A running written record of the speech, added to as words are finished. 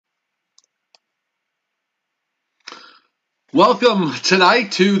Welcome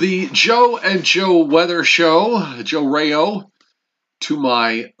tonight to the Joe and Joe Weather Show. Joe Rayo to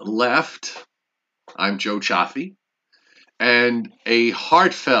my left. I'm Joe Chaffee. And a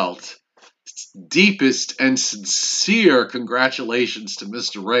heartfelt, deepest, and sincere congratulations to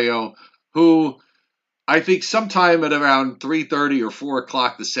Mr. Rayo, who I think sometime at around 3:30 or 4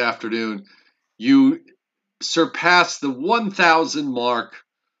 o'clock this afternoon, you surpassed the 1,000 mark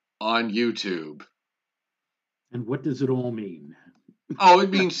on YouTube. And what does it all mean? Oh, it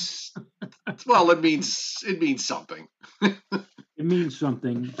means it means something. It means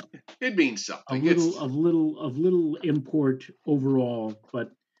something It means of something. little It's of little of little import overall, but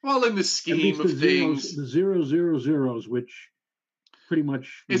well in the at scheme least of things. the zeros, which pretty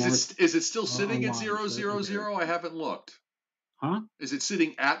much Is mark it still our sitting at lives, zero are zero there. zero? I haven't looked. Huh? Is it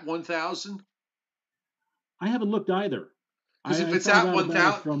sitting at 1,000? I haven't looked either. Because if I it's found at out about it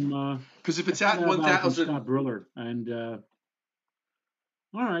 1,000, from because if I it's found at out about it from 1,000, Scott Briller, and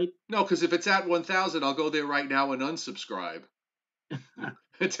all right, no, because if it's at 1,000, I'll go there right now and unsubscribe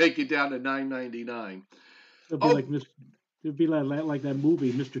and take it down to 9.99. it'll be Oh, like it'll be like that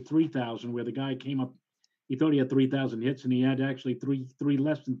movie Mister 3000, where the guy came up, he thought he had 3,000 hits, and he had actually three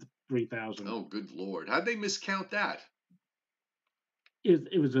less than 3,000. oh, good Lord! How'd they miscount that?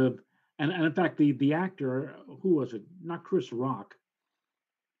 It was a and in fact the actor, who was it, not Chris Rock,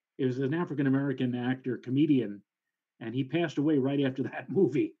 it was an African American actor comedian, and he passed away right after that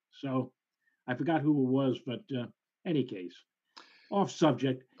movie, so I forgot who it was, but any case, off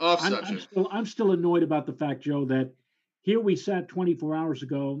subject. Off I'm subject. still annoyed about the fact, Joe, that here we sat 24 hours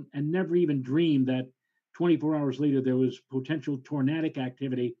ago and never even dreamed that 24 hours later there was potential tornadic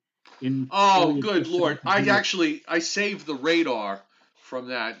activity in Oh, areas good just Lord. south of New York. I saved the radar from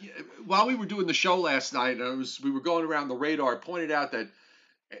that. While we were doing the show last night, we were going around the radar, I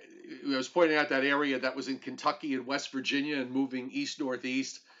was pointing out that area that was in Kentucky and West Virginia and moving east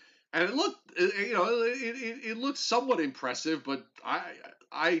northeast. And it looked, it looked somewhat impressive, but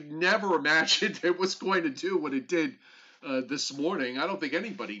I never imagined it was going to do what it did this morning. I don't think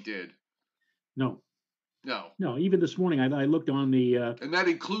anybody did. No, No, no, even this morning I looked on the and that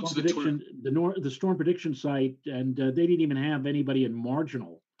includes storm the tour. prediction, the storm prediction site, and they didn't even have anybody in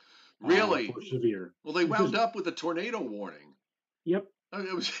marginal Really? for severe. Well, they It just wound up with a tornado warning. Yep.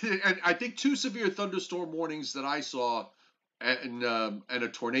 It was, and I think two severe thunderstorm warnings that I saw, and a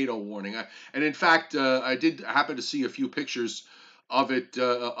tornado warning. And in fact, I did happen to see a few pictures of it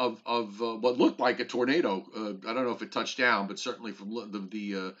of what looked like a tornado. I don't know if it touched down, but certainly from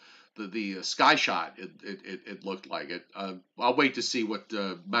the sky shot, it looked like it. I'll wait to see what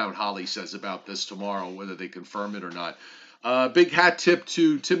Mount Holly says about this tomorrow, whether they confirm it or not. Big hat tip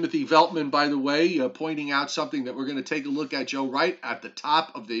to Timothy Veltman, by the way, pointing out something that we're going to take a look at, Joe, right at the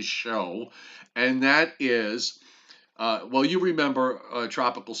top of this show. And that is, well, you remember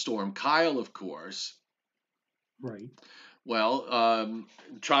Tropical Storm Kyle, of course. Right. Well,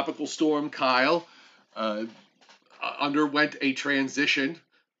 Tropical Storm Kyle uh, underwent a transition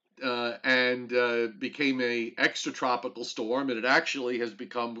and became a extratropical storm, and it actually has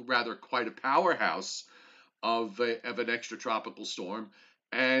become rather quite a powerhouse of an extratropical storm,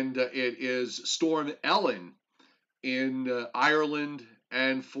 and it is Storm Ellen in Ireland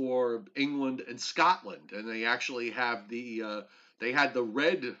and for England and Scotland, and they actually have they had the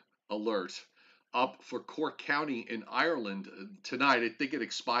red alert up for Cork County in Ireland tonight. I think it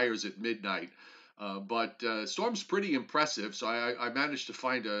expires at midnight. But storm's pretty impressive. So I managed to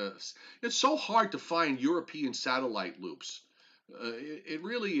find a. It's so hard to find European satellite loops. It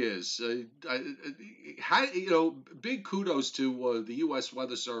really is. Big kudos to the U.S.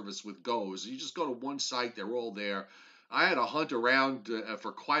 Weather Service with GOES. You just go to one site; they're all there. I had to hunt around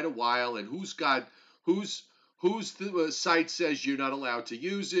for quite a while, and whose whose site says you're not allowed to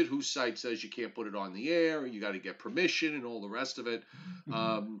use it, whose site says you can't put it on the air, you got to get permission, and all the rest of it.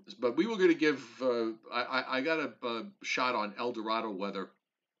 But we were going to give. I got a shot on El Dorado weather,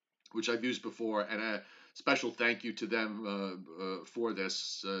 which I've used before, and a special thank you to them for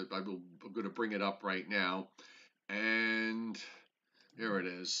this. I'm going to bring it up right now, and here it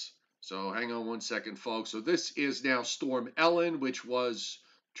is. So hang on one second, folks. So this is now Storm Ellen, which was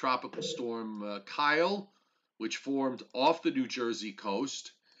Tropical Storm Kyle, which formed off the New Jersey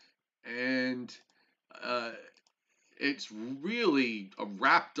coast, and uh, it's really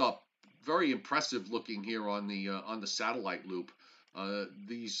wrapped up, very impressive looking here on the satellite loop.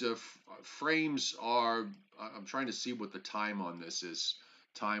 These frames are. I'm trying to see what the time on this is,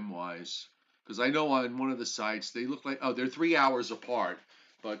 time wise, because I know on one of the sites they look like, oh, they're 3 hours apart.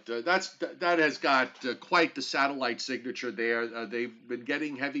 But that has got quite the satellite signature there. They've been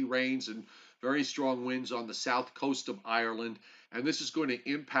getting heavy rains and very strong winds on the south coast of Ireland, and this is going to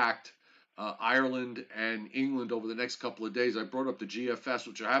impact Ireland and England over the next couple of days. I brought up the GFS,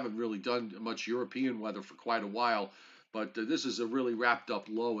 which I haven't really done much European weather for quite a while, but this is a really wrapped up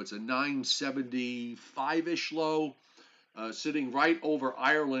low. It's a 975-ish low, sitting right over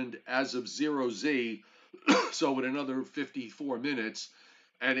Ireland as of 0Z, so in another 54 minutes.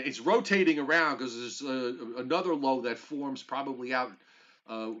 And it's rotating around because there's another low that forms probably out,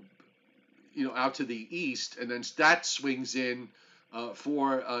 uh, out to the east, and then that swings in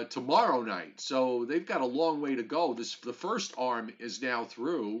for tomorrow night. So they've got a long way to go. The first arm is now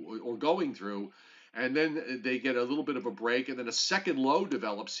through or going through, and then they get a little bit of a break, and then a second low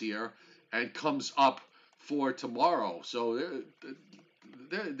develops here and comes up for tomorrow. So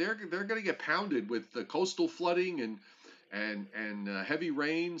they're going to get pounded with the coastal flooding and heavy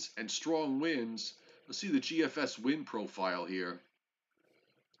rains and strong winds. Let's see the GFS wind profile here.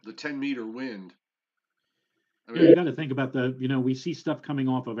 The 10-meter wind. I Yeah, you mean, got to think about we see stuff coming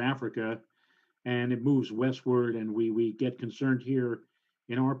off of Africa and it moves westward, and we get concerned here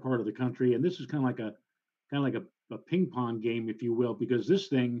in our part of the country. And this is kind of like a ping pong game, if you will, because this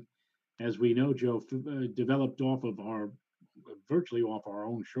thing, as we know, Joe, developed off of virtually off our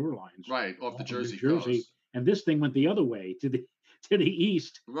own shorelines, right off the off of New Jersey Jersey, coast. and this thing went the other way to the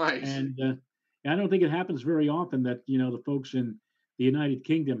east. Right. And I don't think it happens very often that the folks in the United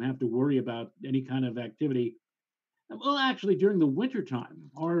Kingdom have to worry about any kind of activity. Well, actually, during the winter time,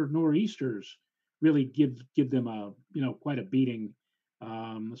 our nor'easters really give them a quite a beating,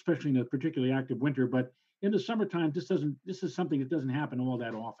 especially in a particularly active winter. But in the summertime, this is something that doesn't happen all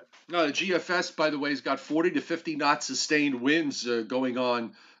that often. The GFS, by the way, has got 40 to 50 knot sustained winds going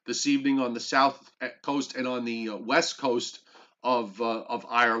on this evening on the south coast and on the west coast of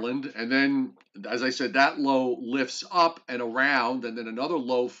Ireland. And then, as I said, that low lifts up and around, and then another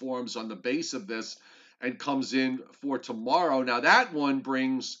low forms on the base of this and comes in for tomorrow. Now, that one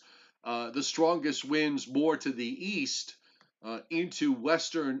brings the strongest winds more to the east. Into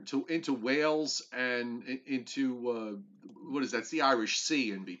Wales and into what is that? It's the Irish Sea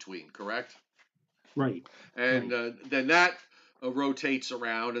in between, correct? Right, And right. then that rotates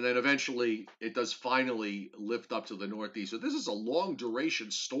around, and then eventually it does finally lift up to the northeast. So this is a long duration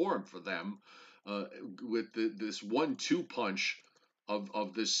storm for them, uh, with this 1-2 punch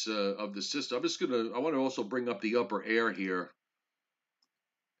of the system. I want to also bring up the upper air here,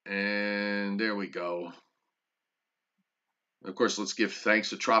 and there we go. Of course, let's give thanks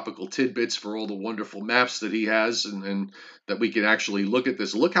to Tropical Tidbits for all the wonderful maps that he has, and that we can actually look at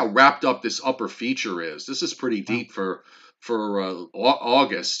this. Look how wrapped up this upper feature is. This is pretty Wow. deep for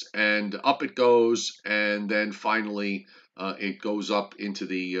August, and up it goes, and then finally it goes up into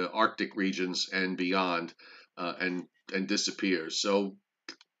the Arctic regions and beyond, and disappears. So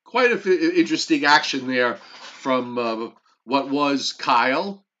quite interesting action there from what was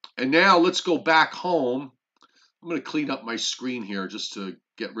Kyle. And now let's go back home. I'm going to clean up my screen here just to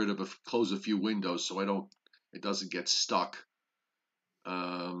get rid of close a few windows so it doesn't get stuck.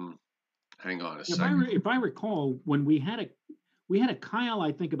 Um, Hang on a second. If I recall, when we had a Kyle,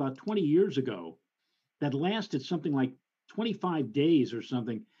 I think about 20 years ago, that lasted something like 25 days or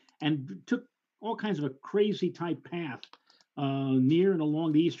something, and took all kinds of a crazy type path near and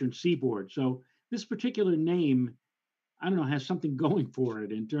along the eastern seaboard. So this particular name, I don't know, has something going for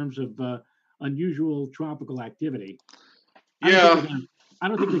it in terms of unusual tropical activity. I don't think they're Yeah, going to. I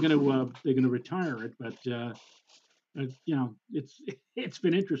don't think they're going to retire it, but it's it's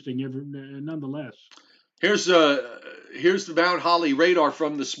been interesting nonetheless. here's here's the Mount Holly radar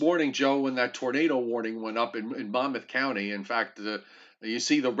from this morning, Joe, when that tornado warning went up in Monmouth County. In fact, you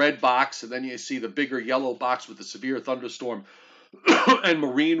see the red box, and then you see the bigger yellow box with the severe thunderstorm and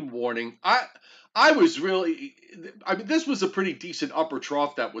marine warning. I was really, I mean, this was a pretty decent upper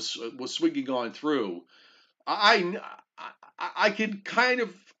trough that was swinging on through. I I could kind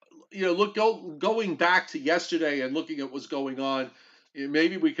of going back to yesterday and looking at what's going on.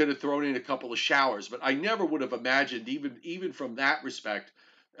 Maybe we could have thrown in a couple of showers, but I never would have imagined, even from that respect,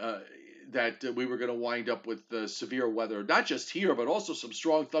 uh, that we were going to wind up with severe weather, not just here, but also some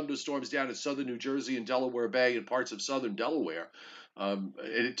strong thunderstorms down in southern New Jersey and Delaware Bay and parts of southern Delaware.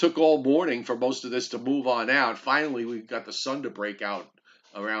 It took all morning for most of this to move on out. Finally, we got the sun to break out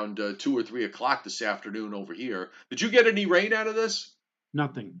around 2 or 3 o'clock this afternoon over here. Did you get any rain out of this?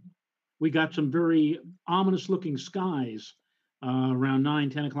 Nothing. We got some very ominous looking skies around 9,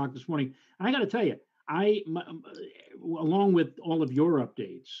 10 o'clock this morning. I got to tell you, along with all of your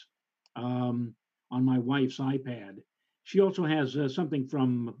updates on my wife's iPad, she also has something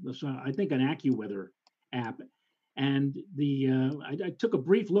from, I think, an AccuWeather app. And I took a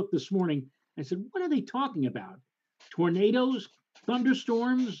brief look this morning. I said, what are they talking about? Tornadoes,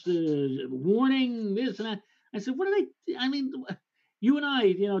 thunderstorms, warning, this and that. I said, what are they? I mean, you and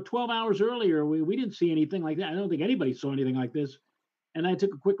I, 12 hours earlier, we didn't see anything like that. I don't think anybody saw anything like this. And I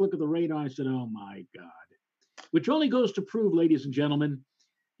took a quick look at the radar. I said, oh my God, which only goes to prove, ladies and gentlemen,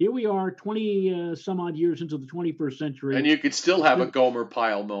 here we are 20 some odd years into the 21st And century. you could still have a Gomer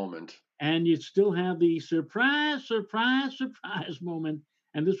Pyle moment. And you still have the surprise, surprise, surprise moment.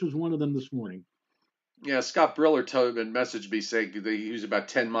 And this was one of them this morning. Yeah, Scott Briller messaged me saying that he was about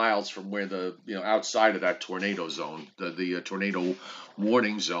 10 miles from where outside of that tornado zone, the tornado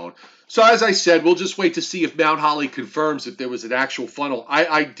warning zone. So as I said, we'll just wait to see if Mount Holly confirms that there was an actual funnel.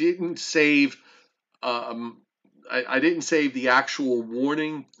 I didn't save um, I didn't save the actual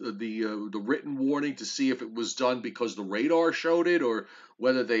warning, the written warning, to see if it was done because the radar showed it or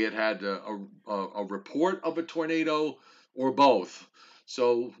whether they had a report of a tornado or both.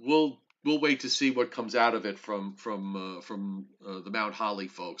 So we'll wait to see what comes out of it from the Mount Holly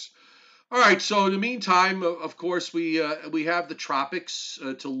folks. All right. So in the meantime, of course, we have the tropics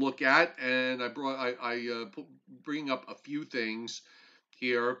to look at, and bringing up a few things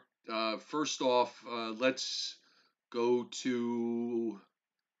here. First off, let's go to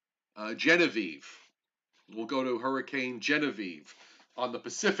Genevieve. We'll go to Hurricane Genevieve on the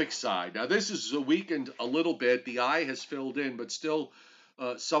Pacific side. Now, this is weakened a little bit. The eye has filled in, but still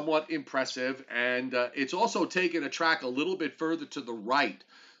somewhat impressive. And it's also taken a track a little bit further to the right.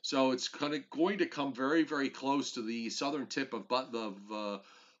 So it's going to come very, very close to the southern tip of the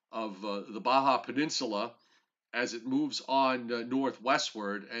Baja Peninsula as it moves on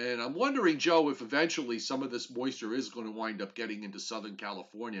northwestward. And I'm wondering, Joe, if eventually some of this moisture is going to wind up getting into Southern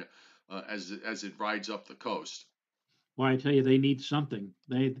California as it rides up the coast. Well, I tell you, they need something.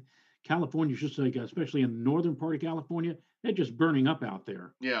 California's just like, especially in the northern part of California, they're just burning up out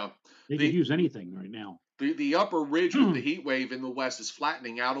there. Yeah. They could use anything right now. The upper ridge with the heat wave in the west is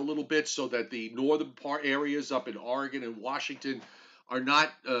flattening out a little bit so that the northern part areas up in Oregon and Washington are not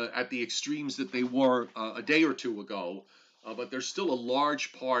at the extremes that they were a day or two ago. But there's still a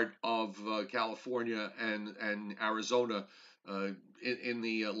large part of California and Arizona in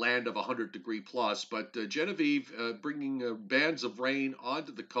the land of 100-degree plus. But Genevieve bringing bands of rain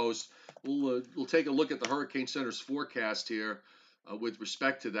onto the coast. We'll take a look at the Hurricane Center's forecast here with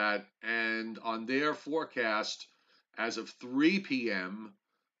respect to that. And on their forecast, as of 3 p.m.,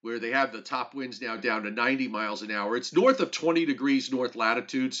 where they have the top winds now down to 90 miles an hour. It's north of 20 degrees north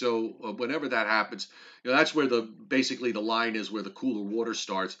latitude, so whenever that happens, that's where basically the line is where the cooler water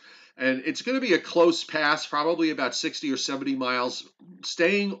starts. And it's going to be a close pass, probably about 60 or 70 miles,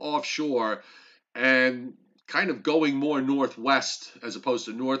 staying offshore and kind of going more northwest as opposed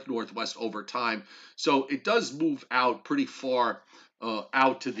to northwest over time. So it does move out pretty far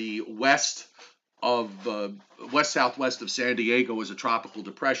out to the west of west southwest of San Diego as a tropical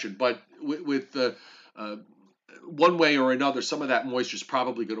depression. But with one way or another, some of that moisture is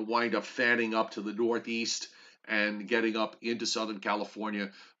probably going to wind up fanning up to the northeast and getting up into Southern California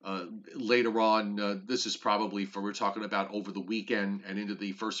later on. This is probably we're talking about over the weekend and into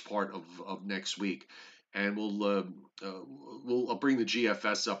the first part of next week. And we'll bring the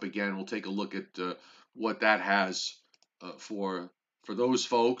GFS up again. We'll take a look at what that has for those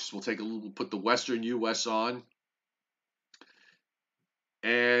folks. We'll put the Western U.S. on.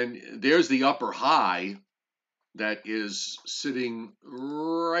 And there's the upper high that is sitting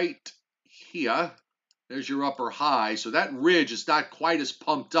right here. There's your upper high. So that ridge is not quite as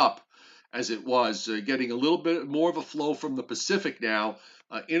pumped up as it was, getting a little bit more of a flow from the Pacific now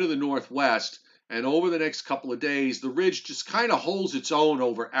into the northwest. And over the next couple of days, the ridge just kind of holds its own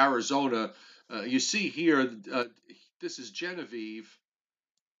over Arizona. You see here, this is Genevieve,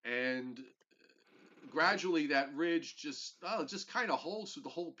 and gradually that ridge just kind of holds through the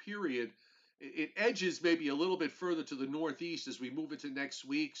whole period. It edges maybe a little bit further to the northeast as we move into next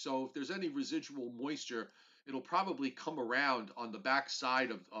week. So if there's any residual moisture, it'll probably come around on the back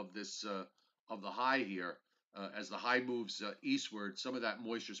side of this of the high here. As the high moves eastward, some of that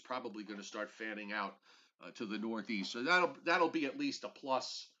moisture is probably going to start fanning out to the northeast. So that'll be at least a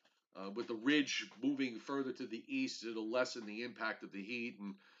plus. With the ridge moving further to the east, it'll lessen the impact of the heat.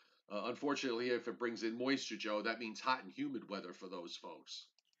 And unfortunately, if it brings in moisture, Joe, that means hot and humid weather for those folks.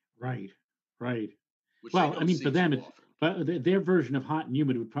 Right, right. Which they Well, I don't mean, see for them, too often. but their version of hot and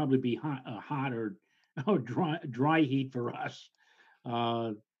humid would probably be hot or dry heat for us.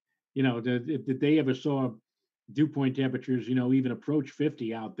 Uh, if they ever saw dew point temperatures, even approach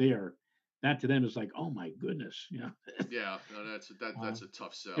 50 out there, that to them is like, oh my goodness, Yeah, no, that's a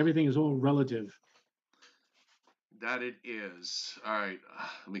tough sell. Everything is all relative. That it is. All right.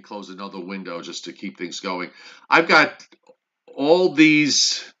 Let me close another window just to keep things going. I've got all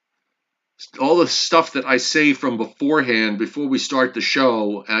these, all the stuff that I saved from beforehand before we start the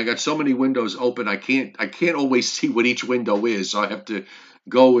show, and I got so many windows open. I can't always see what each window is, so I have to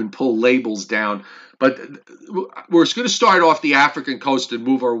go and pull labels down. But we're going to start off the African coast and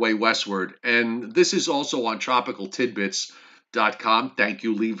move our way westward. And this is also on tropicaltidbits.com. Thank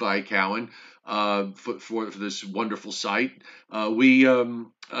you, Levi Cowan, for this wonderful site. We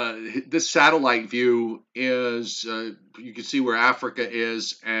This satellite view is you can see where Africa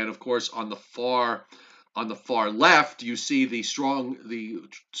is, and of course on the far left you see the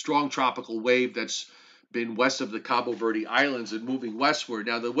strong tropical wave that's been west of the Cabo Verde Islands and moving westward.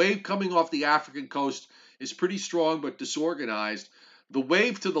 Now the wave coming off the African coast is pretty strong but disorganized. The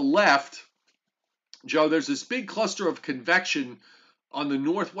wave to the left, Joe, there's this big cluster of convection on the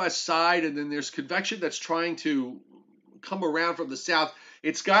northwest side, and then there's convection that's trying to come around from the south.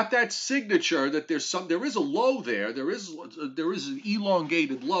 It's got that signature that there is a low there. There is an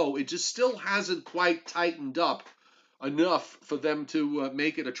elongated low. It just still hasn't quite tightened up enough for them to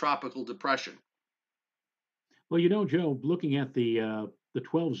make it a tropical depression. Well, Joe, looking at the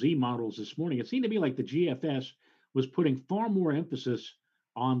 12Z models this morning, it seemed to me like the GFS was putting far more emphasis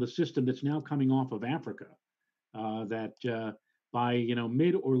on the system that's now coming off of Africa. That by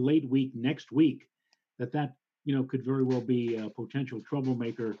mid or late week next week, that could very well be a potential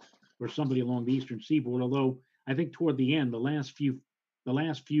troublemaker for somebody along the eastern seaboard. Although I think toward the end, the last few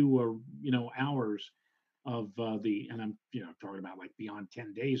hours of the, and I'm talking about like beyond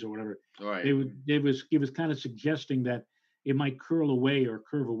 10 days or whatever, All right. it was kind of suggesting that it might curl away or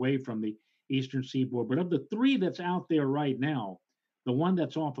curve away from the eastern seaboard. But of the three that's out there right now, the one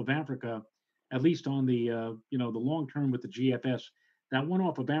that's off of Africa, at least on the long term with the GFS, that one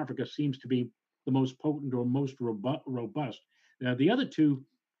off of Africa seems to be the most potent or most robust. The other two,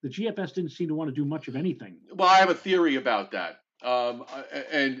 the GFS didn't seem to want to do much of anything. Well, I have a theory about that.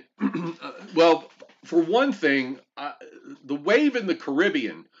 And well, for one thing, the wave in the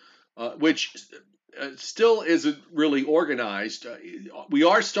Caribbean, which still isn't really organized, we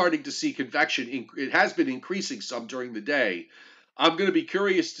are starting to see convection. It has been increasing some during the day. I'm going to be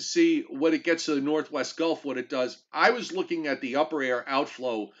curious to see when it gets to the Northwest Gulf, what it does. I was looking at the upper air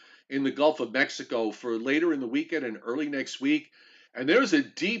outflow in the Gulf of Mexico for later in the weekend and early next week. And there's a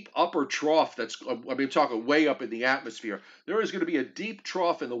deep upper trough I'm talking way up in the atmosphere. There is going to be a deep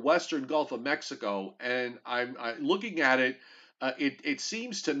trough in the western Gulf of Mexico. And I'm looking at it. It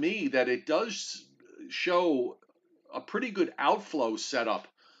seems to me that it does show a pretty good outflow setup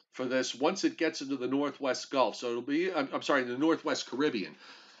for this once it gets into the Northwest Gulf. So it'll be, I'm sorry, the Northwest Caribbean.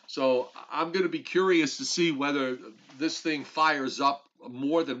 So I'm going to be curious to see whether this thing fires up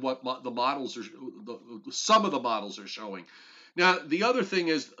more than what the models are, some of the models are showing. Now, the other thing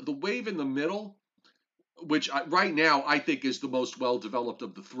is the wave in the middle, which right now I think is the most well developed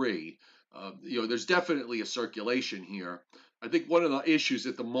of the three. There's definitely a circulation here. I think one of the issues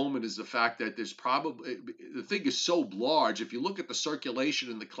at the moment is the fact that there's probably the thing is so large. If you look at the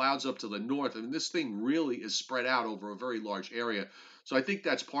circulation and the clouds up to the north, I mean, this thing really is spread out over a very large area. So I think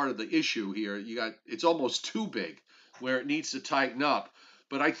that's part of the issue here. It's almost too big where it needs to tighten up.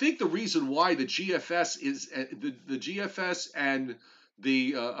 But I think the reason why the GFS is the GFS and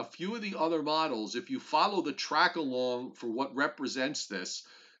the a few of the other models, if you follow the track along for what represents this,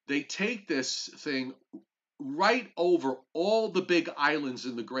 they take this thing right over all the big islands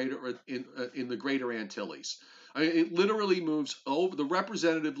in the greater Antilles. I mean, it literally moves over the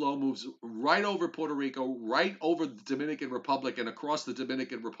representative low, moves right over Puerto Rico, right over the Dominican Republic, and across the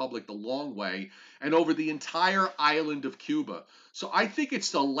Dominican Republic the long way, and over the entire island of Cuba. So I think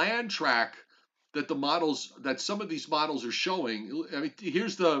it's the land track that some of these models are showing. I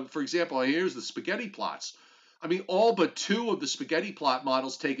mean, for example, here's the spaghetti plots. I mean, all but two of the spaghetti plot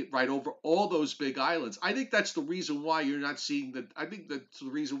models take it right over all those big islands. I think that's the reason why you're not seeing that. I think that's the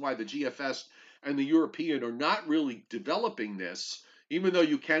reason why the GFS and the European are not really developing this, even though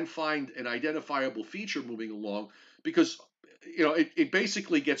you can find an identifiable feature moving along, because it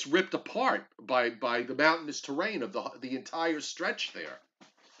basically gets ripped apart by the mountainous terrain of the entire stretch there.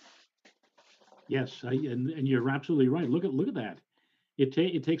 Yes, and you're absolutely right. Look at that.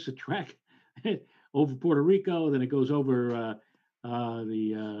 It takes a track over Puerto Rico, then it goes over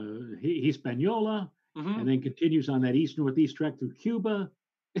the Hispaniola, Mm-hmm. and then continues on that east northeast track through Cuba.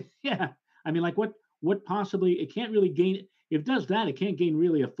 Yeah, I mean, like what possibly it can't really gain. If it does that, it can't gain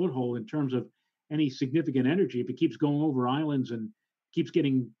really a foothold in terms of any significant energy if it keeps going over islands and keeps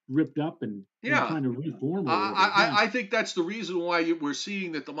getting ripped up and then Yeah. trying to reform or whatever. Yeah. I think that's the reason why we're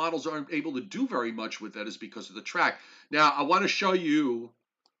seeing that the models aren't able to do very much with that is because of the track. Now, I want to show you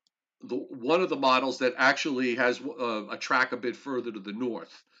one of the models that actually has a track a bit further to the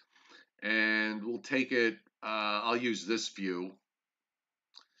north. And we'll take it, I'll use this view.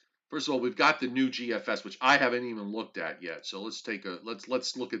 First of all, we've got the new GFS, which I haven't even looked at yet. So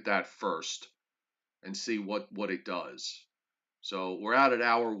let's look at that first and see what it does. So we're out at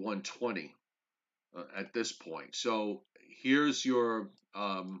hour 120 at this point. So here's your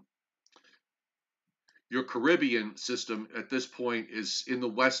Caribbean system at this point is in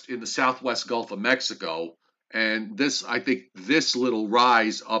the southwest Gulf of Mexico, and I think this little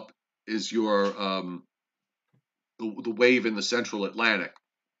rise up is your the wave in the central Atlantic.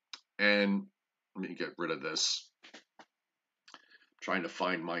 And let me get rid of this. I'm trying to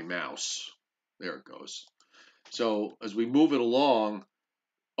find my mouse. There it goes. So as we move it along,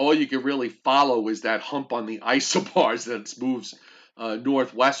 all you can really follow is that hump on the isobars that moves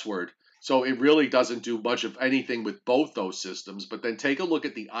northwestward. So it really doesn't do much of anything with both those systems. But then take a look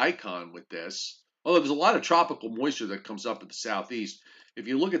at the icon with this. Although there's a lot of tropical moisture that comes up in the southeast. If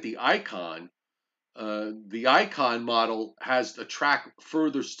you look at the icon model has the track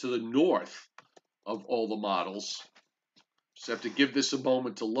furthest to the north of all the models. Just have to give this a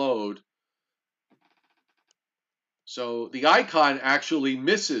moment to load. So the icon actually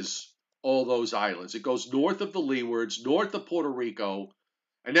misses all those islands. It goes north of the Leewards, north of Puerto Rico,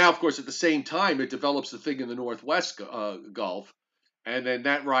 and now, of course, at the same time, it develops the thing in the northwest Gulf, and then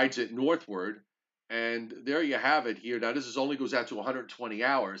that rides it northward. And there you have it here. Now, this only goes out to 120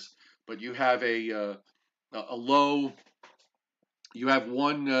 hours, but you have a low. You have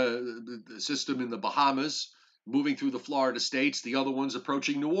one system in the Bahamas moving through the Florida states. The other one's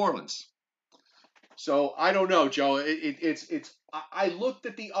approaching New Orleans. So I don't know, Joe. It's. I looked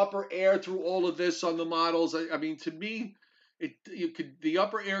at the upper air through all of this on the models. I mean, to me, the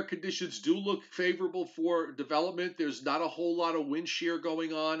upper air conditions do look favorable for development. There's not a whole lot of wind shear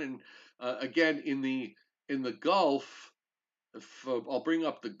going on, and again in the Gulf, if, I'll bring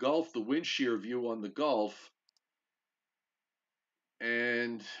up the Gulf, the wind shear view on the Gulf,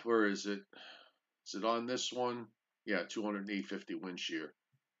 and where is it? Is it on this one? Yeah, 208.50 wind shear.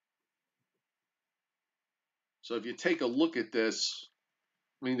 So if you take a look at this,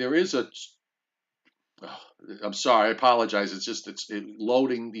 I mean, there is a. I'm sorry, I apologize. It's just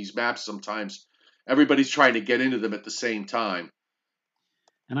loading these maps sometimes. Everybody's trying to get into them at the same time.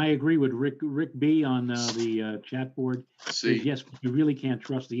 And I agree with Rick B on the chat board. Says, See, yes, but you really can't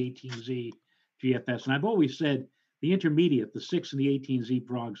trust the 18Z GFS. And I've always said the intermediate, the 6 and the 18Z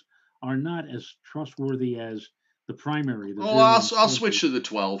progs, are not as trustworthy as the primary, the 0 and I'll 12Z. switch to the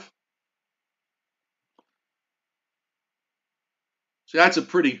 12. So that's a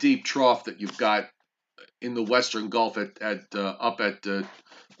pretty deep trough that you've got in the Western Gulf up at 200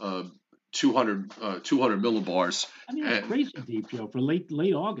 millibars. I mean, it's crazy deep, Joe, for late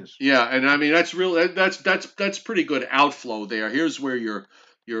August. Yeah, and I mean that's pretty good outflow there. Here's where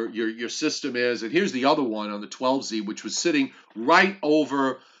your system is, and here's the other one on the 12Z, which was sitting right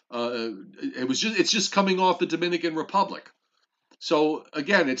over. It's just coming off the Dominican Republic. So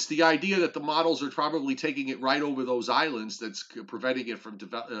again, it's the idea that the models are probably taking it right over those islands that's preventing it from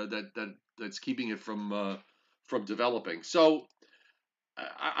that's keeping it from developing. So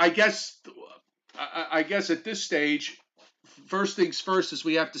I guess at this stage, first things first is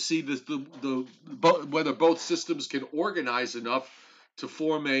we have to see whether both systems can organize enough to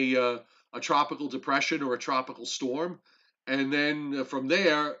form a tropical depression or a tropical storm. And then from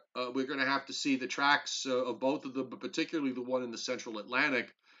there, we're going to have to see the tracks of both of them, but particularly the one in the central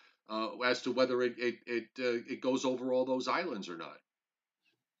Atlantic, as to whether it goes over all those islands or not.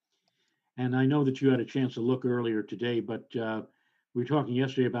 And I know that you had a chance to look earlier today, but we were talking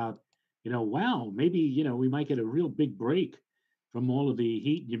yesterday about, wow, maybe, we might get a real big break from all of the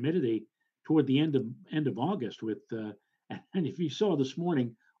heat and humidity toward the end of August with, and if you saw this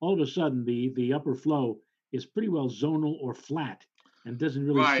morning, all of a sudden the upper flow is pretty well zonal or flat and doesn't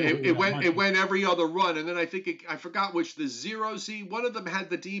really Right. show It went every other run, and then I forgot which the 0Z. One of them had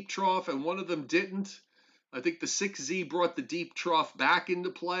the deep trough, and one of them didn't. I think the 6Z brought the deep trough back into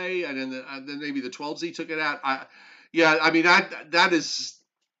play, and then maybe the 12Z took it out. I mean that's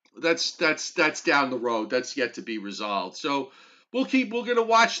down the road. That's yet to be resolved. So we're going to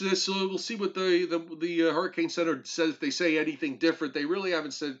watch this. So we'll see what the Hurricane Center says. If they say anything different, they really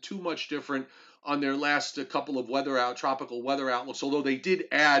haven't said too much different on their last couple of tropical weather outlooks. Although they did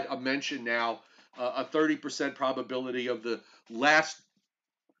add a mention now, a 30% probability of the last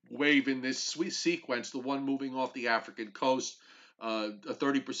wave in this sequence, the one moving off the African coast, a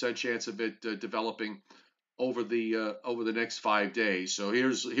 30% chance of it developing over the next 5 days. So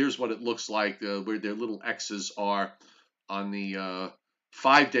here's what it looks like where their little X's are on the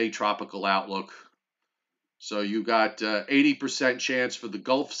 5-day tropical outlook. So you got 80% chance for the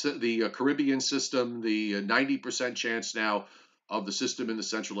the Caribbean system, the 90% chance now of the system in the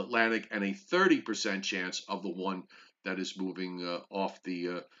Central Atlantic, and a 30% chance of the one that is moving off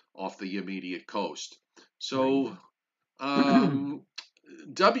the immediate coast. So WPC,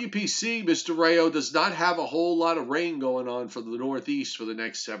 Mr. Rayo, does not have a whole lot of rain going on for the Northeast for the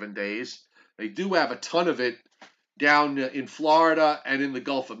next 7 days. They do have a ton of it down in Florida and in the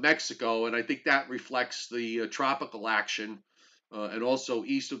Gulf of Mexico, and I think that reflects the tropical action, and also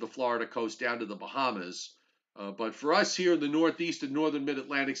east of the Florida coast down to the Bahamas. But for us here in the Northeast and northern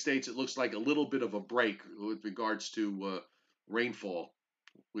Mid-Atlantic states, it looks like a little bit of a break with regards to rainfall,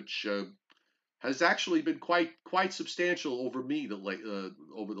 which has actually been quite substantial over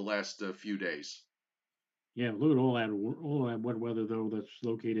over the last few days. Yeah, look at all that wet weather though that's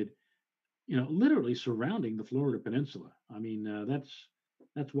located, literally surrounding the Florida Peninsula. I mean, that's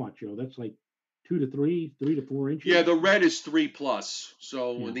what, Joe. That's like 3 to 4 inches. Yeah, the red is 3+.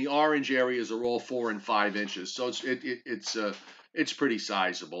 So Yeah. the orange areas are all 4 and 5 inches. So it's pretty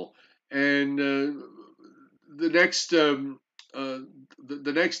sizable. And the next the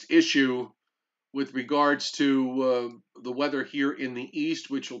next issue with regards to the weather here in the east,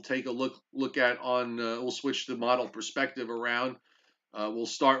 which we'll take a look at on. We'll switch the model perspective around. We'll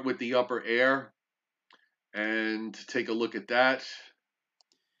start with the upper air and take a look at that.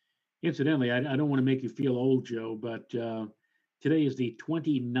 Incidentally, I don't want to make you feel old, Joe, but today is the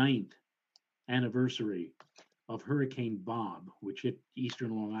 29th anniversary of Hurricane Bob, which hit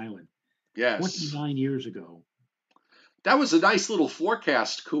eastern Long Island Yes. 29 years ago. That was a nice little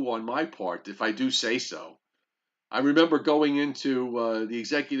forecast coup on my part, if I do say so. I remember going into the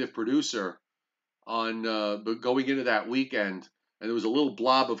executive producer on going into that weekend, and there was a little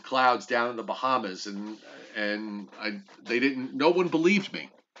blob of clouds down in the Bahamas, and no one believed me.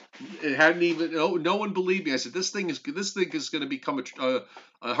 It hadn't even no one believed me. I said this thing is going to become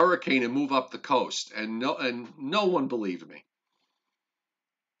a hurricane and move up the coast, and no one believed me.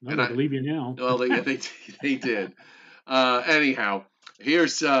 No, they believe you now. Well, they did. Anyhow,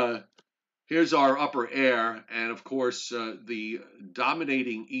 here's our upper air, and of course the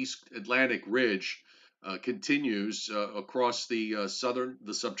dominating East Atlantic ridge continues across the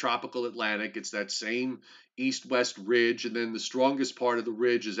subtropical Atlantic. It's that same east-west ridge, and then the strongest part of the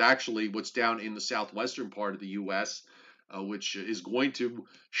ridge is actually what's down in the southwestern part of the U.S., which is going to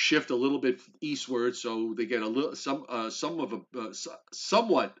shift a little bit eastward, so they get a little somewhat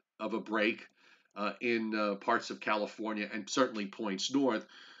of a break in parts of California and certainly points north.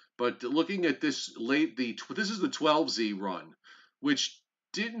 But looking at this this is the 12Z run, which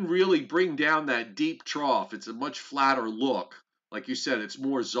didn't really bring down that deep trough. It's a much flatter look. Like you said, it's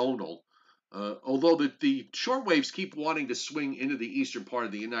more zonal. Although the short waves keep wanting to swing into the eastern part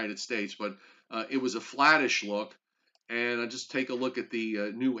of the United States, but it was a flattish look. And I just take a look at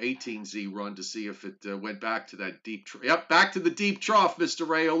the new 18Z run to see if it went back to that deep trough. Yep, back to the deep trough, Mr.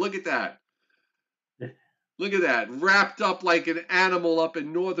 Rayo. Look at that. Look at that, wrapped up like an animal up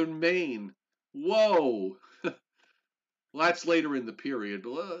in northern Maine. Whoa. Well, that's later in the period,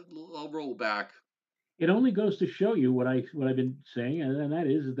 but I'll roll back. It only goes to show you what I've been saying, and that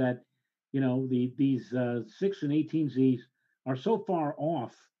is that these 6 and 18Zs are so far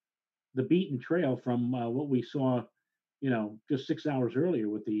off the beaten trail from what we saw, just 6 hours earlier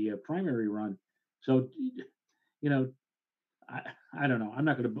with the primary run. So, I don't know. I'm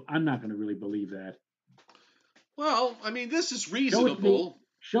not gonna really believe that. Well, I mean, this is reasonable.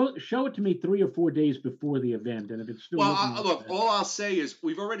 Show it to me 3 or 4 days before the event, and if it's still look. All I'll say is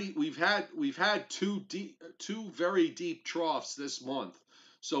we've had two very deep troughs this month.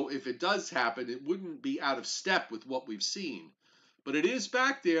 So if it does happen, it wouldn't be out of step with what we've seen. But it is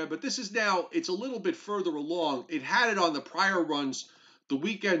back there. But this is now it's a little bit further along. It had it on the prior runs the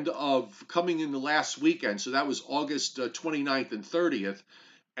weekend of coming in the last weekend. So that was August 29th and 30th.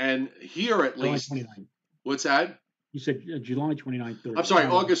 And here at July least, 29th. What's that? You said July 29th, 30th. I'm sorry,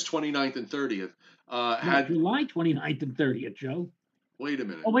 August 29th and 30th. July 29th and 30th, Joe. Wait a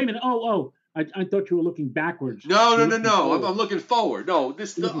minute. Oh, wait a minute. Oh, I thought you were looking backwards. No. I'm looking forward. No,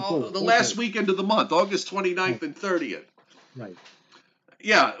 the last weekend of the month, August 29th and 30th. Right.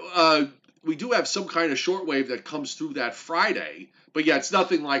 Yeah, we do have some kind of shortwave that comes through that Friday, but yeah, it's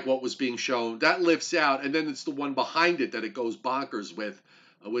nothing like what was being shown. That lifts out, and then it's the one behind it that it goes bonkers with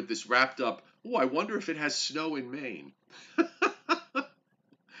this wrapped up. Oh, I wonder if it has snow in Maine.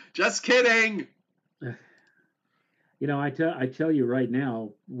 Just kidding. I tell you right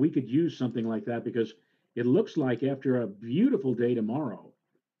now, we could use something like that because it looks like after a beautiful day tomorrow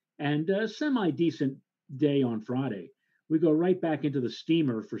and a semi decent day on Friday, we go right back into the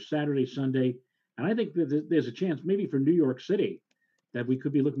steamer for Saturday, Sunday, and I think that there's a chance maybe for New York City that we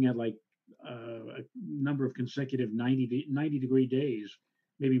could be looking at like a number of consecutive 90-degree days,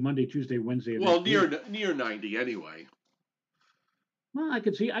 maybe Monday, Tuesday, Wednesday of Well, next week. near 90 anyway. Well, I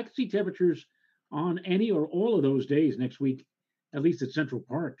could see temperatures on any or all of those days next week, at least at Central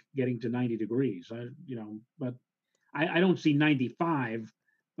Park, getting to 90 degrees. But I don't see 95,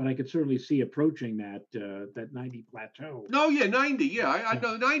 but I could certainly see approaching that 90 plateau. No, yeah, 90. Yeah, I Yeah,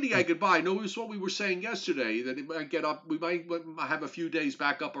 know 90 I yeah, could buy. No, it was what we were saying yesterday that it might get up. We might have a few days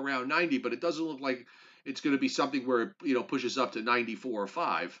back up around 90, but it doesn't look like it's going to be something where it, pushes up to 94 or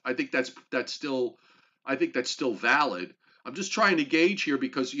 5. I think that's still valid. I'm just trying to gauge here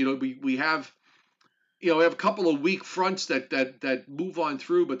because we have we have a couple of weak fronts that move on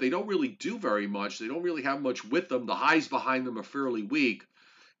through, but they don't really do very much. They don't really have much with them. The highs behind them are fairly weak,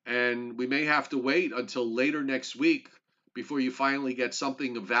 and we may have to wait until later next week before you finally get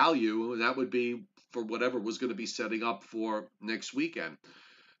something of value, and that would be for whatever was going to be setting up for next weekend.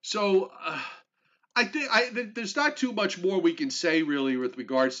 So I think there's not too much more we can say really with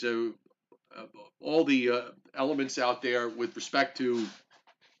regards to uh, all the elements out there with respect to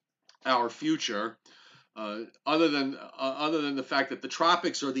our future. Other than the fact that the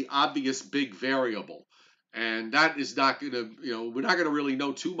tropics are the obvious big variable, and that is not going to we're not going to really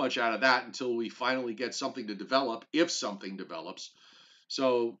know too much out of that until we finally get something to develop, if something develops.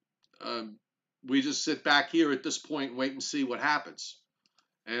 So um, we just sit back here at this point and wait and see what happens.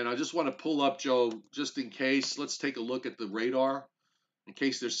 And I just want to pull up, Joe, just in case. Let's take a look at the radar in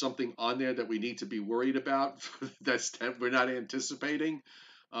case there's something on there that we need to be worried about that we're not anticipating.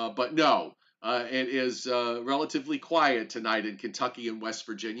 But no, it is relatively quiet tonight in Kentucky and West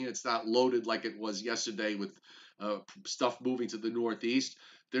Virginia. It's not loaded like it was yesterday with stuff moving to the northeast.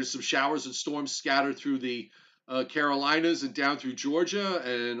 There's some showers and storms scattered through the Carolinas and down through Georgia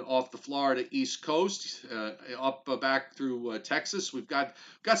and off the Florida East Coast, up back through Texas. We've got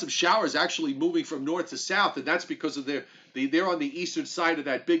some showers actually moving from north to south, and that's because of they're on the eastern side of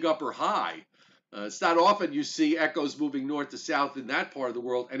that big upper high. It's not often you see echoes moving north to south in that part of the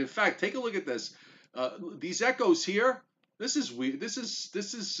world. And in fact, take a look at this. These echoes here. This is weird. This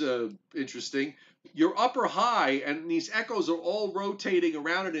is interesting. Your upper high and these echoes are all rotating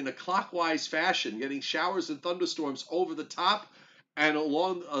around it in a clockwise fashion, getting showers and thunderstorms over the top and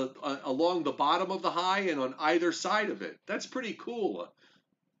along the bottom of the high and on either side of it. That's pretty cool.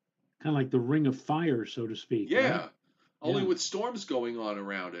 kind of like the ring of fire, so to speak, right? Yeah, only Yeah. with storms going on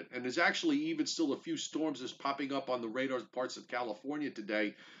around it. And there's actually even still a few storms that's popping up on the radar parts of California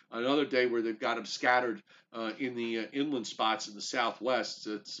today. Another day where they've got them scattered in the inland spots in the southwest.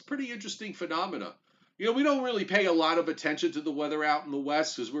 It's a pretty interesting phenomena. We don't really pay a lot of attention to the weather out in the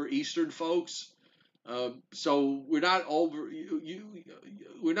west because we're eastern folks. So we're not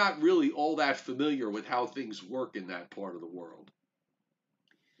really all that familiar with how things work in that part of the world.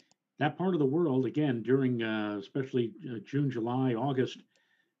 That part of the world, again, during especially June, July, August,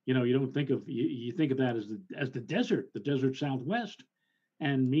 you don't think of you think of that as the desert Southwest,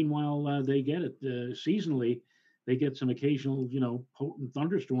 and meanwhile they get it seasonally. They get some occasional, potent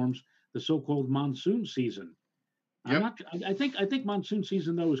thunderstorms, the so-called monsoon season. I'm Yep. not. I think monsoon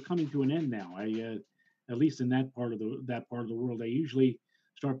season though is coming to an end now. At least in that part of the world, they usually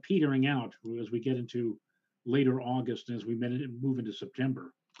start petering out as we get into later August and as we move into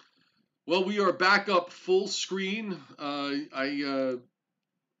September. Well, we are back up full screen. I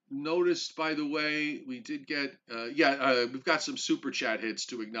noticed, by the way, we did get, we've got some super chat hits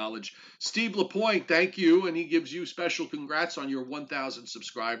to acknowledge. Steve Lapointe, thank you, and he gives you special congrats on your 1,000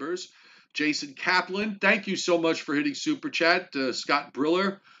 subscribers. Jason Kaplan, thank you so much for hitting super chat. Scott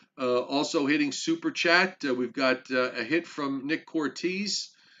Briller, also hitting super chat. We've got a hit from Nick Cortez.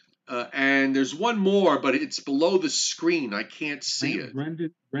 And there's one more, but it's below the screen. I can't see it.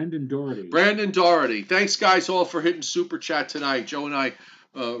 Brandon Doherty. Brandon Doherty. Thanks, guys, all for hitting super chat tonight. Joe and I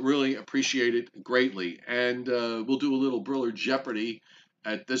really appreciate it greatly. And we'll do a little Briller Jeopardy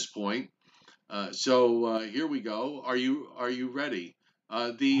at this point. So here we go. Are you ready? I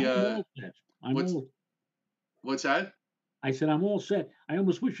am The all set. I'm what's all. what's that? I said I'm all set. I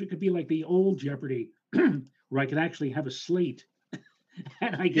almost wish it could be like the old Jeopardy, where I could actually have a slate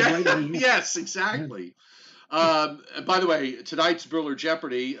and I could Yeah, write any. yes, exactly. By the way, tonight's Briller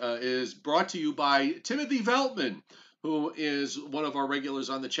Jeopardy is brought to you by Timothy Veltman, who is one of our regulars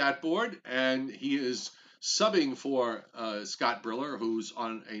on the chat board, and he is subbing for Scott Briller, who's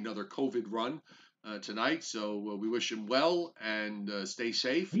on another COVID run. tonight. So we wish him well and stay Are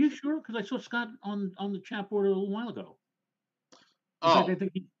safe. you sure? Because I saw Scott on the chat board a little while ago. In fact, Oh,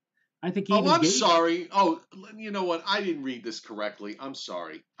 I think he oh, even I'm gave. sorry. Oh, you know what? I didn't read this correctly. I'm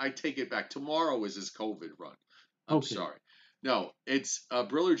sorry. I take it back. Tomorrow is his COVID run. I'm Okay. sorry. No, it's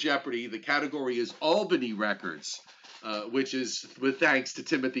Briller Jeopardy. The category is Albany Records, which is with thanks to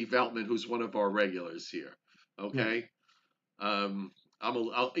Timothy Veltman, who's one of our regulars here. Right. Okay. Um,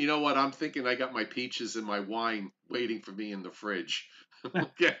 you know what? I'm thinking I got my peaches and my wine waiting for me in the fridge.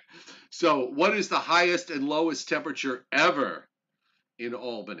 Okay. So, what is the highest and lowest temperature ever in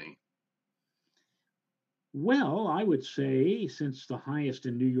Albany? Well, I would say since the highest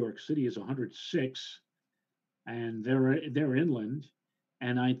in New York City is 106, and they're inland,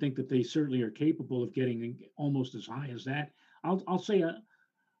 and I think that they certainly are capable of getting almost as high as that. I'll say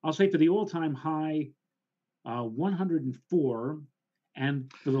I'll say for the all-time high 104,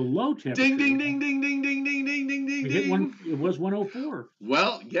 and for the low Ding, temperature ding, ding, ding, ding, ding, ding, ding, ding, ding, we hit one. ding. It was 104.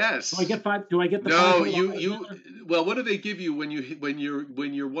 Well, Do I yes. get five? Do I get the No, $500 you. now? Well, what do they give you when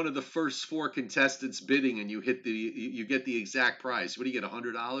you're one of the first four contestants bidding and you get the exact price? What do you get?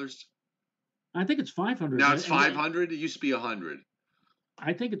 $100? I think it's 500, Now it's and 500. It used to be 100.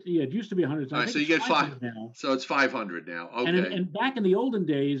 I think it's yeah. It used to be 100. So All I right, think so you it's get five. 500 now. So it's 500 now. And Okay. and back in the olden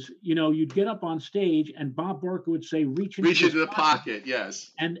days, you'd get up on stage and Bob Barker would say, "Reach into Reach this into the pocket," pocket.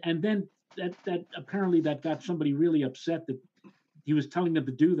 Yes. and then that apparently that got somebody really upset that he was telling them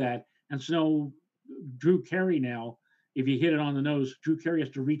to do that. And so Drew Carey now, if you hit it on the nose, Drew Carey has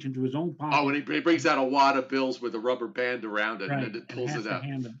to reach into his own Oh, pocket, and he brings out a wad of bills with a rubber band around it, and right, then it and pulls has it to out.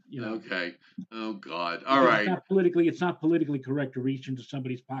 hand them. Okay. Oh God. All Because right. it's not politically correct to reach into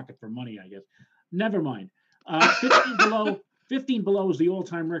somebody's pocket for money, I guess. Never mind. 15 below. 15 below is the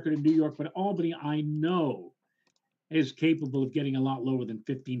all-time record in New York, but Albany, I know, is capable of getting a lot lower than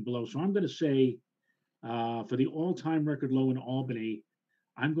 15 below. So I'm going to say for the all-time record low in Albany,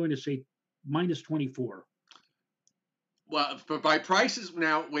 I'm going to say minus 24. Well, but by prices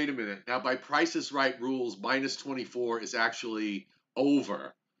now, wait a minute. Now, by Prices Right rules, minus 24 is actually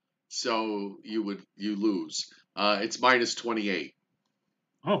over. So you lose. It's minus 28.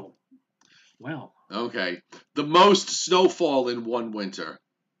 Oh, well, Okay. The most snowfall in one winter.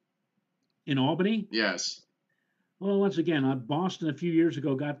 in Albany, Yes. well, once again, Boston a few years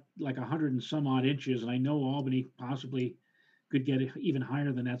ago got like 100 and some odd inches, and I know Albany possibly could get even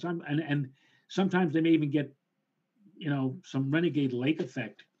higher than that. So and sometimes they may even get some renegade lake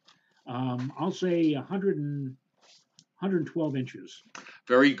effect. I'll say 112 inches.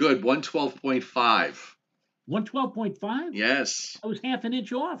 Very good. 112.5. 112.5? Yes. I was half an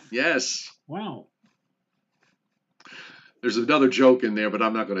inch off. Yes. Wow. There's another joke in there, but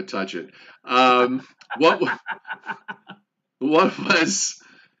I'm not going to touch it. What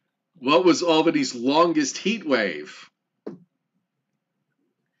what was Albany's longest heat wave?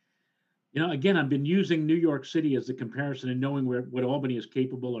 Again, I've been using New York City as the comparison and knowing what Albany is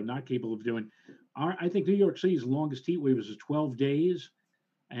capable or not capable of doing. I think New York City's longest heat wave is 12 days.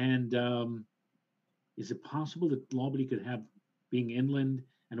 And is it possible that Albany could have, being inland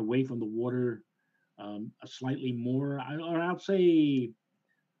and away from the water, a slightly more? I'll say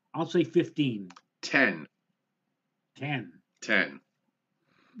 15. 10. 10. 10.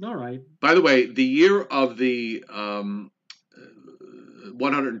 All right. By the way, the year of the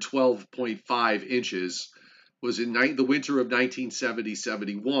 112.5 inches was in the winter of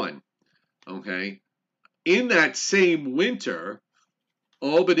 1970-71. Okay. In that same winter,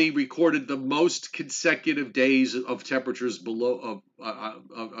 Albany recorded the most consecutive days of temperatures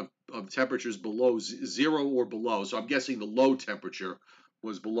of temperatures below zero or below. So I'm guessing the low temperature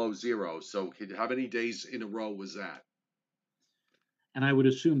was below zero. So how many days in a row was that? And I would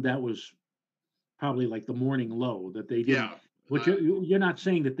assume that was probably like the morning low that they didn't. Yeah. Which you're not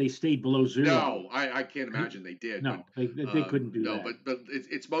saying that they stayed below zero. No, I can't imagine they did. But No, they couldn't do no, that. but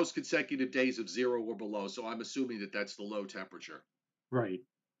it's most consecutive days of zero or below. So I'm assuming that that's the low temperature. Right.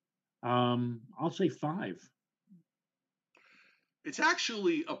 I'll say 5. It's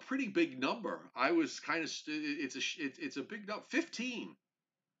actually a pretty big number. I was kind of it's a big number. 15.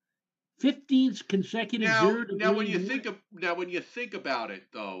 15 consecutive Now, 0 degree warning. when you think about it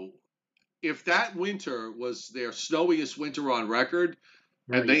though, if that winter was their snowiest winter on record,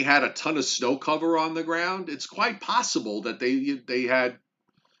 and Right. they had a ton of snow cover on the ground, it's quite possible that they had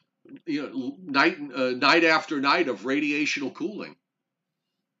night after night of radiational cooling.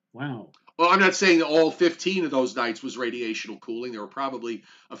 Wow. Well, I'm not saying that all 15 of those nights was radiational cooling. There were probably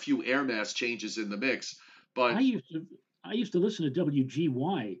a few air mass changes in the mix, I but used to I used to listen to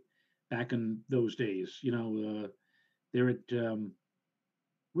WGY back in those days. They're at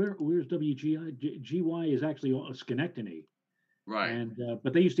Where's WGI? GY is actually Schenectady, Right. and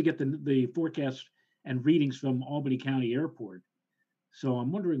but they used to get the forecasts and readings from Albany County Airport. So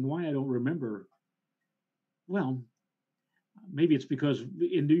I'm wondering why I don't remember. Well, maybe it's because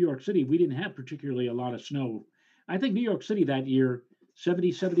in New York City we didn't have particularly a lot of snow. I think New York City that year,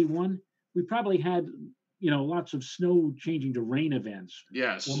 70, 71, we probably had, lots of snow changing to rain events, or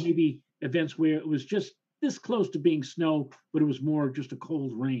Yes. maybe events where it was just this close to being snow, but it was more just a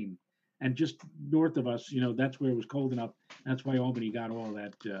cold rain. And just north of us, that's where it was cold enough. That's why Albany got all of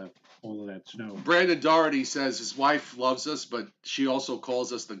that snow. Brandon Doherty says his wife loves us, but she also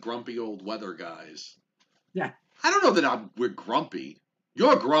calls us the grumpy old weather guys. Yeah, I don't know that we're grumpy.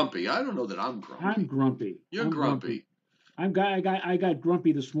 You're grumpy. I don't know that I'm I'm grumpy. grumpy. You're I'm grumpy. grumpy. I got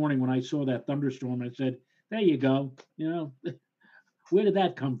grumpy this morning when I saw that thunderstorm. I said, "There you go. Where did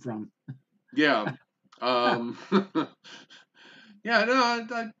that come from?" Yeah. Um, yeah,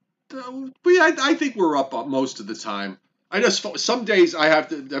 no, I think we're up most of the time. I just some days I have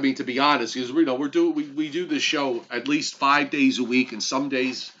to. I mean, to be honest, because we do this show at least 5 days a week, and some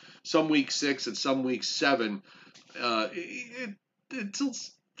days, some weeks 6, and some weeks 7.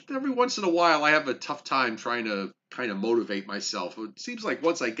 It's every once in a while I have a tough time trying to kind of motivate myself. It seems like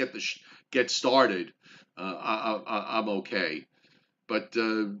once I get started, I'm okay. But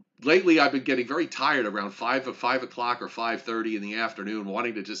lately, I've been getting very tired around 5 o'clock or 5:30 in the afternoon,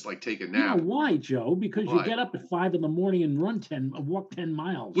 wanting to just like take a You know nap. why, Joe? Because you Why? get up at 5 in the morning and walk 10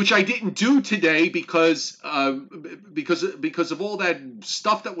 miles. Which I didn't do today because of all that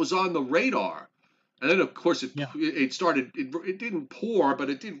stuff that was on the radar. And then of course Yeah, it started. It didn't pour, but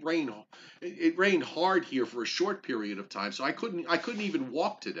it did rain. It rained hard here for a short period of time, so I couldn't even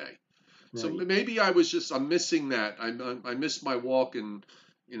walk today. So right. maybe I'm missing that. I missed my walk, and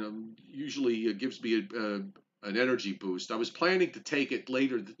usually it gives me an energy boost. I was planning to take it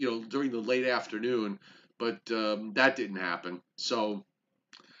later, during the late afternoon, but that didn't happen. So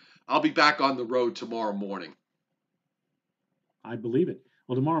I'll be back on the road tomorrow morning. I believe it.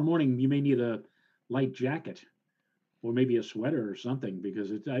 Well, tomorrow morning you may need a light jacket or maybe a sweater or something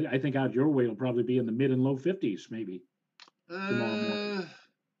because I think out your way it'll probably be in the mid and low 50s maybe tomorrow morning. Uh,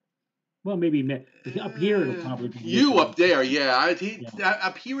 Well, maybe up here it'll probably be mid to you low up there, 50s. yeah. Yeah,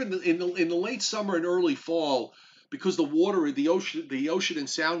 Up here in the late summer and early fall, because the ocean and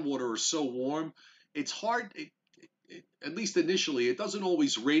sound water are so warm, it's hard. At least initially, it doesn't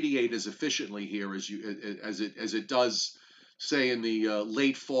always radiate as efficiently here as it does, say, in the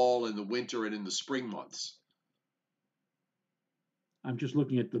late fall, in the winter, and in the spring months. I'm just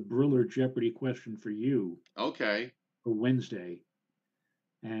looking at the Briller Jeopardy question for you Okay. for Wednesday,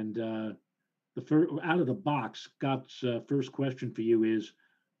 and the first out of the box, Scott's first question for you is: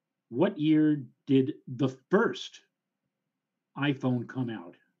 what year did the first iPhone come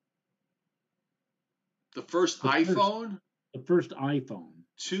out? The first The first, iPhone, the first iPhone.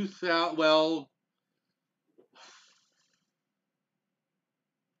 2000. Well,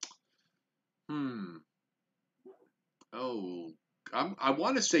 hmm. Oh, I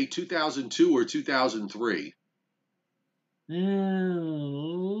want to say 2002 or 2003. A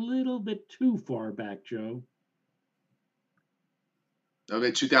little bit too far back, Joe. I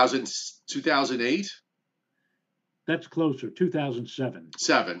mean, 2008, That's closer. 2007.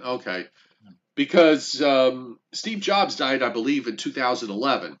 7. Okay. Because Steve Jobs died, I believe, in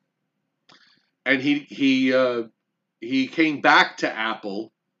 2011, and he came back to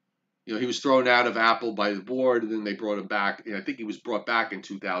Apple. He was thrown out of Apple by the board, and then they brought him back. I think he was brought back in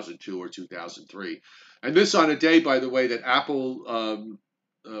 2002 or 2003. And this on a day, by the way, that Apple,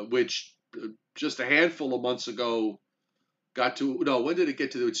 which just a handful of months ago got to, no, when did it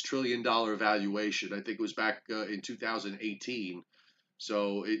get to its $1 trillion valuation? I think it was back in 2018.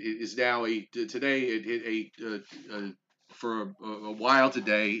 So it is now today it hit for a while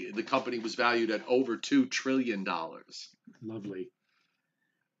today. The company was valued at over $2 trillion. Lovely.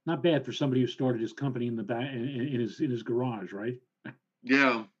 Not bad for somebody who started his company in the back in his garage, right?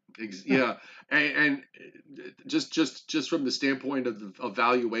 Yeah, yeah, and just from the standpoint of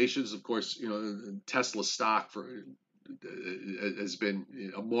valuations, of course, Tesla stock has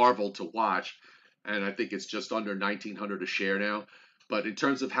been a marvel to watch, and I think it's just under 1,900 a share now. But in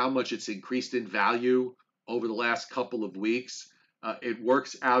terms of how much it's increased in value over the last couple of weeks, it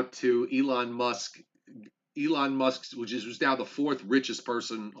works out to Elon Musk. Elon Musk, who's now the fourth richest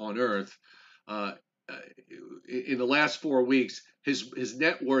person on Earth, uh, uh, in the last 4 weeks, his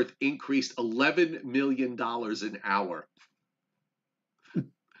net worth increased $11 million an hour.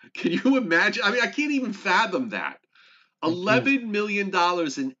 Can you imagine? I mean, I can't even fathom that. I can't. $11 million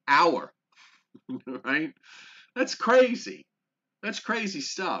an hour, right? That's crazy. That's crazy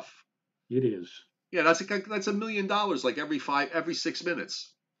stuff. It is. Yeah, that's $1 million like every 6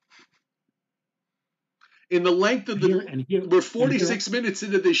 minutes. In the length of Here the and here we're and here. 46 minutes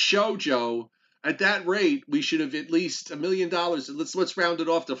into this show, Joe. At that rate, we should have at least $1 million. Let's round it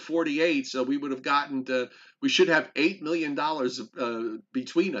off to 48. So we would have gotten to. We should have $8 million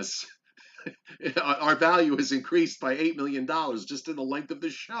between us. Our value has increased by $8 million just in the length of the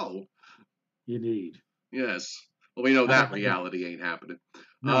show. Indeed. Yes. Well, we know How that about number? reality ain't happening.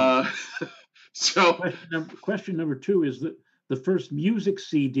 No. Uh, so Question number two is that the first music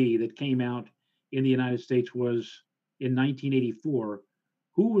CD that came out in the United States was in 1984.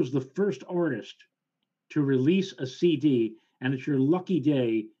 Who was the first artist to release a CD? And it's your lucky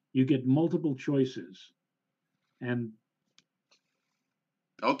day. You get multiple choices. And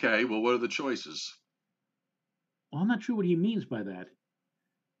okay, well, what are the choices? I'm not sure what he means by that.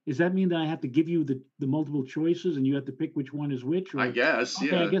 Does that mean that I have to give you the multiple choices and you have to pick which one is which? I Or guess,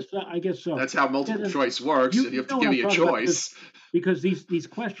 okay, yeah. I guess so. That's how Yeah, multiple choice works, and you you have to know what give I'm me a talking about choice. because these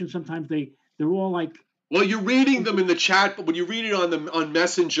questions sometimes they're all like Well, you're reading them in the chat, but when you read it on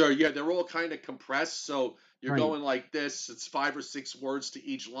Messenger, yeah, they're all kind of compressed. So you're right. going like this. It's 5 or 6 words to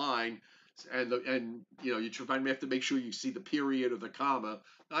each line, and you have to make sure you see the period or the comma.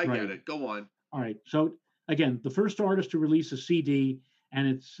 I get Right. it. Go on. All right. So again, the first artist to release a CD, and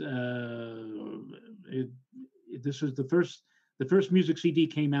it, this was the first music CD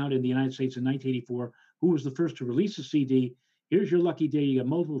came out in the United States in 1984. Who was the first to release a CD? Here's your lucky day. You got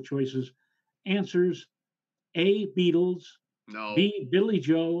multiple choices. Answers: A. Beatles, No, B. Billy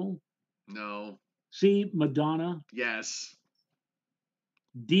Joel, no, C. Madonna, yes.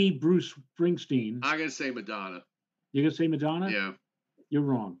 D. Bruce Springsteen. I'm gonna say Madonna. You're gonna say Madonna? Yeah. You're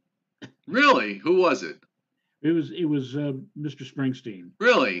wrong. Really? Who was it? It was Mr. Springsteen.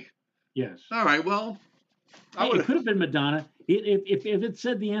 Really? Yes. All right. Well, I Hey, would it have. could have been Madonna. If it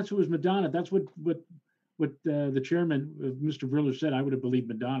said the answer was Madonna, that's what the chairman, Mr. Briller, said. I would have believed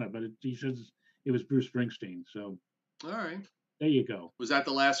Madonna, but he says it was Bruce Springsteen. So All right. there you go. Was that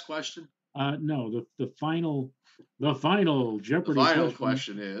the last question? No, the final The Jeopardy final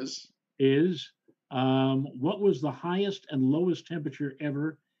question question is. is what was the highest and lowest temperature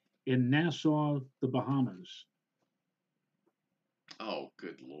ever in Nassau, the Bahamas? Oh,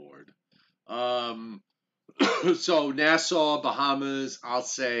 good lord. Um, so Nassau, Bahamas. I'll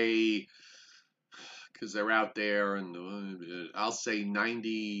say because they're out there, and I'll say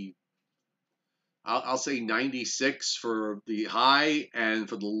 90. I'll say 96 for the high, and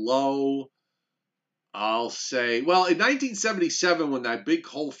for the low, I'll say. Well, in 1977, when that big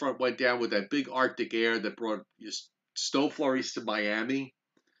cold front went down with that big Arctic air that brought just snow flurries to Miami.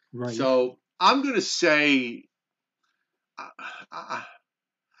 Right. So I'm gonna say. I,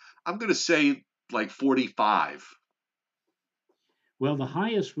 I'm gonna say like 45. Well, the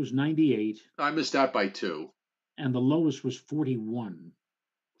highest was 98, I missed that by 2. and the lowest was 41.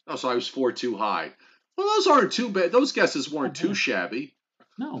 Oh, so I was 4 too high. Well, those aren't too bad. Those guesses weren't Not too bad. shabby.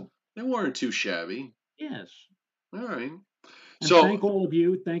 No. They weren't too shabby. Yes. All right. And So, thank all of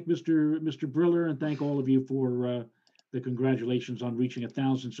you. Thank Mr. Briller, and thank all of you for the congratulations on reaching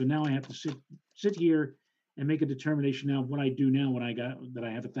 1,000. So now I have to sit here and make a determination now of what I do now when I got that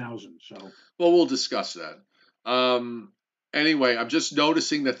I have 1,000. So well, we'll discuss that. Anyway, I'm just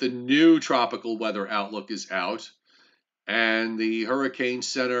noticing that the new tropical weather outlook is out, and the Hurricane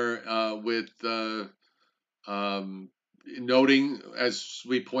Center with noting, as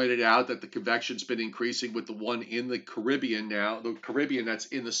we pointed out, that the convection's been increasing with the one in the Caribbean now, the Caribbean that's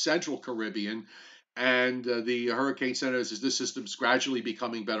in the central Caribbean. And the Hurricane Center says this system's gradually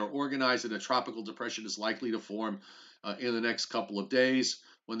becoming better organized, and a tropical depression is likely to form in the next couple of days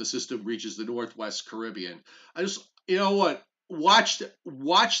when the system reaches the Northwest Caribbean. I just, you know what? Watch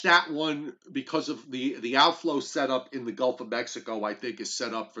that one because of the outflow setup in the Gulf of Mexico. I think is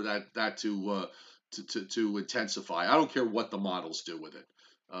set up for that to intensify. I don't care what the models do with it.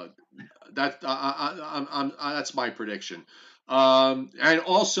 Uh, that's my prediction. And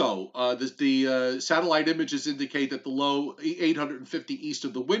also, the satellite images indicate that the low 850 east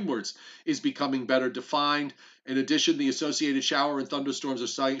of the windwards is becoming better defined. In addition, the associated shower and thunderstorms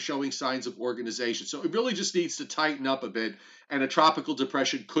are showing signs of organization. So it really just needs to tighten up a bit, and a tropical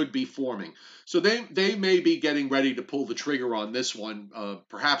depression could be forming. So they may be getting ready to pull the trigger on this one,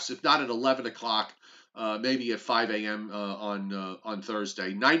 perhaps if not at 11 o'clock, maybe at 5 a.m. On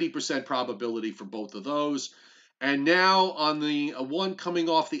Thursday. 90% probability for both of those. And now on the one coming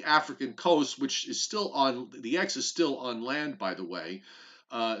off the African coast, which is still on the X is still on land, by the way.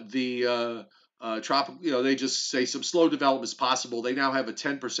 The they just say some slow development is possible. They now have a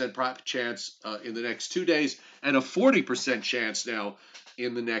 10% chance in the next 2 days and a 40% chance now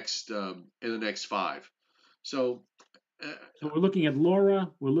in the next 5. So So we're looking at Laura,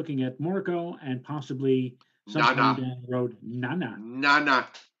 we're looking at Marco, and possibly sometime Nana, down the road, Nana. Nana.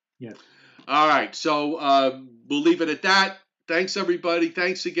 Yes. All right, so we'll leave it at that. Thanks, everybody.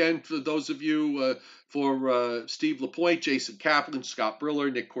 Thanks again for those of you for Steve Lapointe, Jason Kaplan, Scott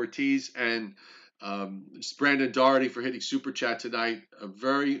Briller, Nick Cortez, and Brandon Doherty for hitting Super Chat tonight.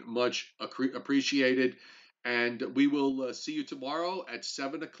 Very much appreciated. And we will see you tomorrow at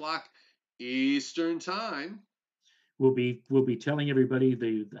 7 o'clock Eastern Time. We'll be telling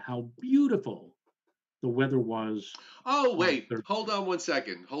everybody how beautiful the weather was. Oh, wait. Hold on one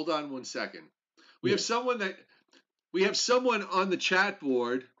second. We Yes. have someone on the chat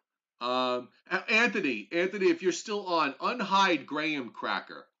board. Anthony, if you're still on, unhide Graham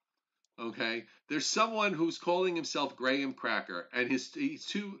Cracker. Okay, there's someone who's calling himself Graham Cracker, and his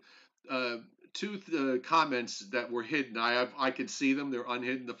two comments that were hidden. I can see them; they're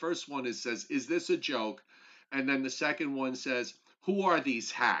unhidden. The first one says, "Is this a joke?" And then the second one says, "Who are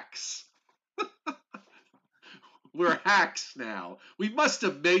these hacks?" We're hacks now. We must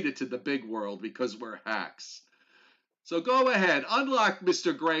have made it to the big world because we're hacks. So go ahead, unlock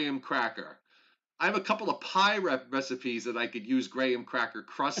Mr. Graham Cracker. I have a couple of pie recipes that I could use Graham Cracker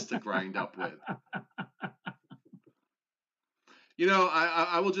crust to grind up with.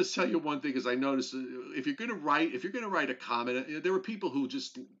 I will just tell you one thing, because I noticed if you're going to write a comment, there are people who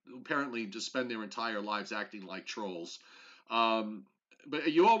just apparently just spend their entire lives acting like trolls.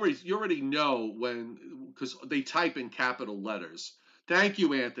 But you already know because they type in capital letters. Thank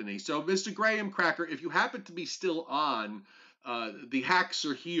you, Anthony. So, Mr. Graham Cracker, if you happen to be still on, the hacks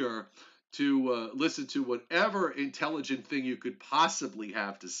are here to listen to whatever intelligent thing you could possibly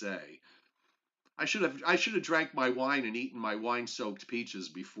have to say. I should have drank my wine and eaten my wine-soaked peaches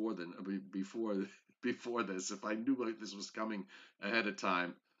before this, if I knew this was coming ahead of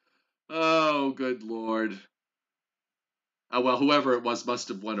time. Oh, good Lord. Well, whoever it was must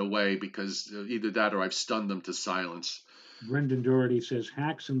have went away, because either that or I've stunned them to silence. Brendan Doherty says,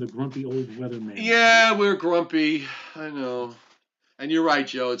 "Hacks and the grumpy old weatherman." Yeah, we're grumpy. I know. And you're right,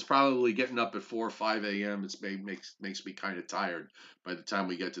 Joe. It's probably getting up at 4 or 5 a.m. It makes me kind of tired by the time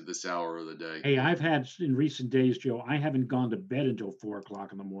we get to this hour of the day. Hey, I've had in recent days, Joe, I haven't gone to bed until 4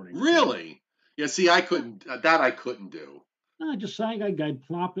 o'clock in the morning. Really? So. Yeah. See, I couldn't do. I just I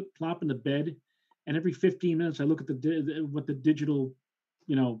plop in the bed, and every 15 minutes I look at what the digital,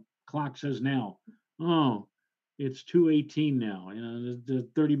 clock says now. Oh, it's 2:18 now. The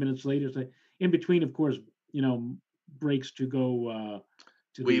 30 minutes later. So in between, of course, breaks to go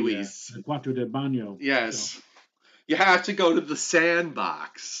to the Quattro de Bagno. Yes. So. You have to go to the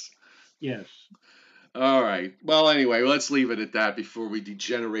sandbox. Yes. All right. Well, anyway, let's leave it at that before we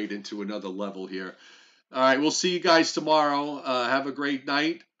degenerate into another level here. All right. We'll see you guys tomorrow. Have a great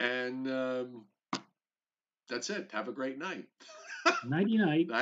night. And that's it. Have a great night. Nighty night.